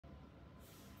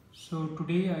So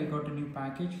today I got a new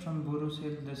package from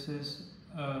Borosil. This is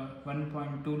a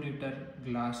 1.2 liter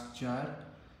glass jar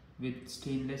with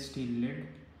stainless steel lid.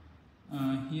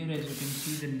 Here, as you can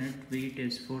see, the net weight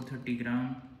is 430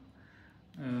 gram.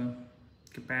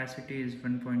 Capacity is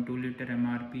 1.2 liter.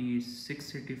 MRP is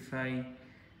 685.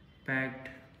 Packed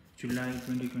July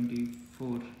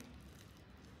 2024.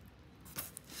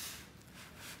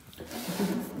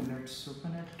 Let's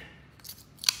open it.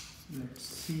 Let's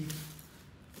see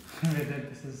whether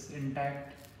this is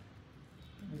intact,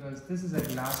 because this is a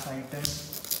glass item.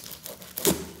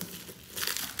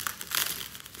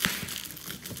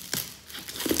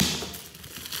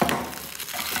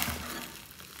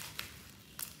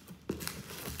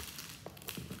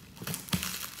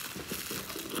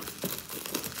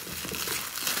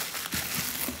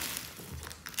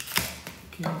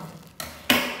 Okay,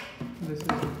 this is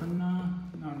open now.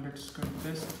 Now let's cut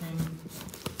this thing.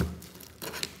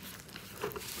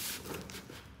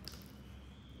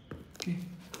 Okay,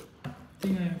 I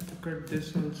think I have to cut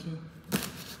this also.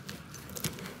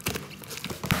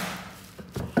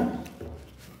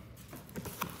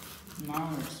 Now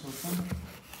it's open.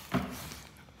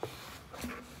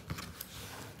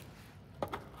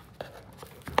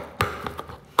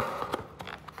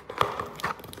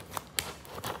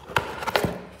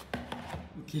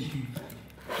 Okay.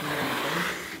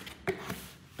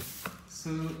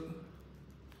 So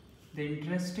the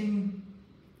interesting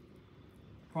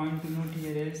point to note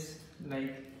here is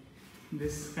like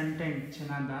this content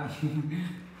chana dal.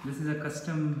 This is a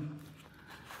custom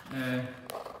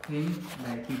thing,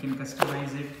 like you can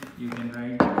customize it, you can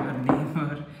write your name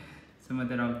or some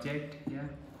other object, yeah,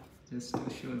 just to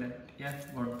show that, yeah,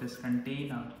 what this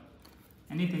contain or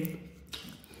anything.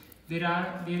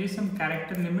 There is some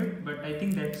character limit, but I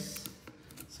think that's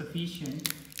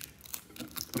sufficient.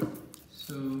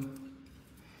 So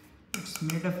it's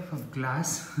made up of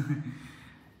glass.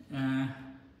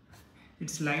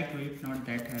 It's lightweight, not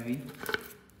that heavy.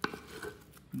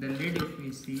 The lid, if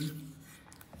we see,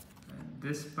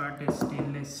 this part is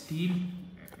stainless steel,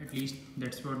 at least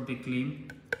that's what they claim,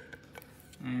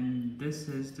 and this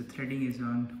is, the threading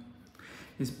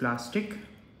is plastic.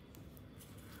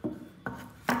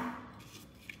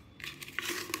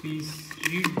 Please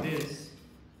read this.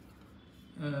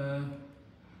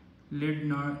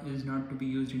 Lid is not to be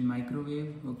used in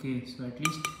microwave. Okay, so at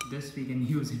least this we can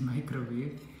use in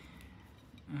microwave.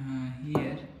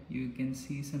 Here you can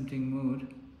see something more.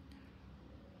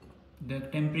 The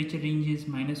temperature range is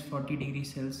 -40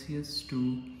 degrees Celsius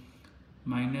to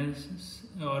minus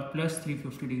or plus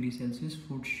 350 degrees Celsius.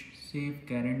 Food safe,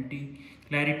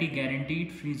 clarity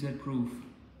guaranteed, freezer proof.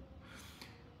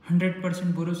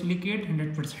 100% borosilicate,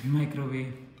 100%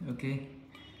 microwave. Okay.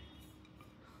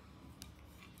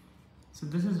 So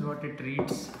this is what it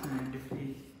reads, and if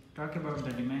we talk about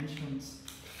the dimensions,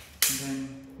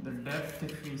 then the depth,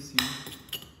 if we see,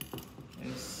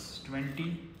 is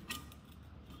 20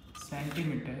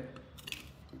 centimeter,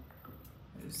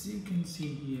 as you can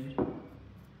see here,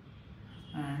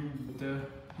 and the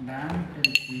diameter,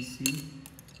 if we see,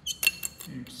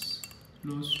 it's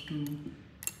close to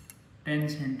 10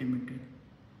 centimeter.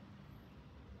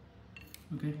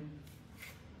 Okay,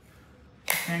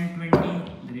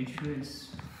 10-20, the ratio is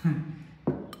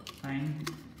fine.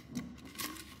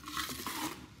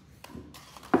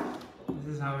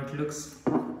 This is how it looks.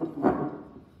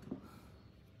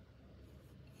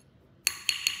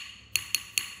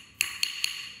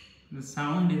 The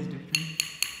sound is different.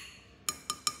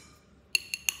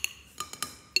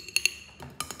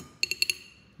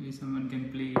 Maybe someone can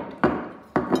play it.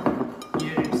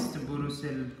 Here it's the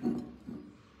Borosil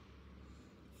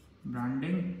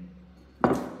branding.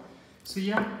 So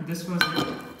yeah, this was it.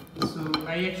 So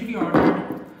I actually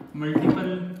ordered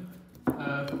multiple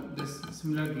this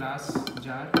similar glass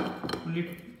jar. Only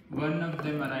one of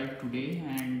them arrived today,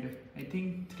 and I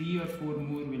think 3 or 4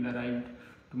 more will arrive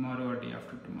tomorrow or day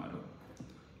after tomorrow.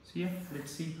 So yeah,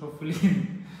 let's see. Hopefully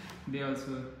they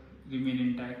also remain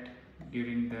intact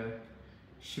during the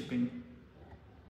shipping.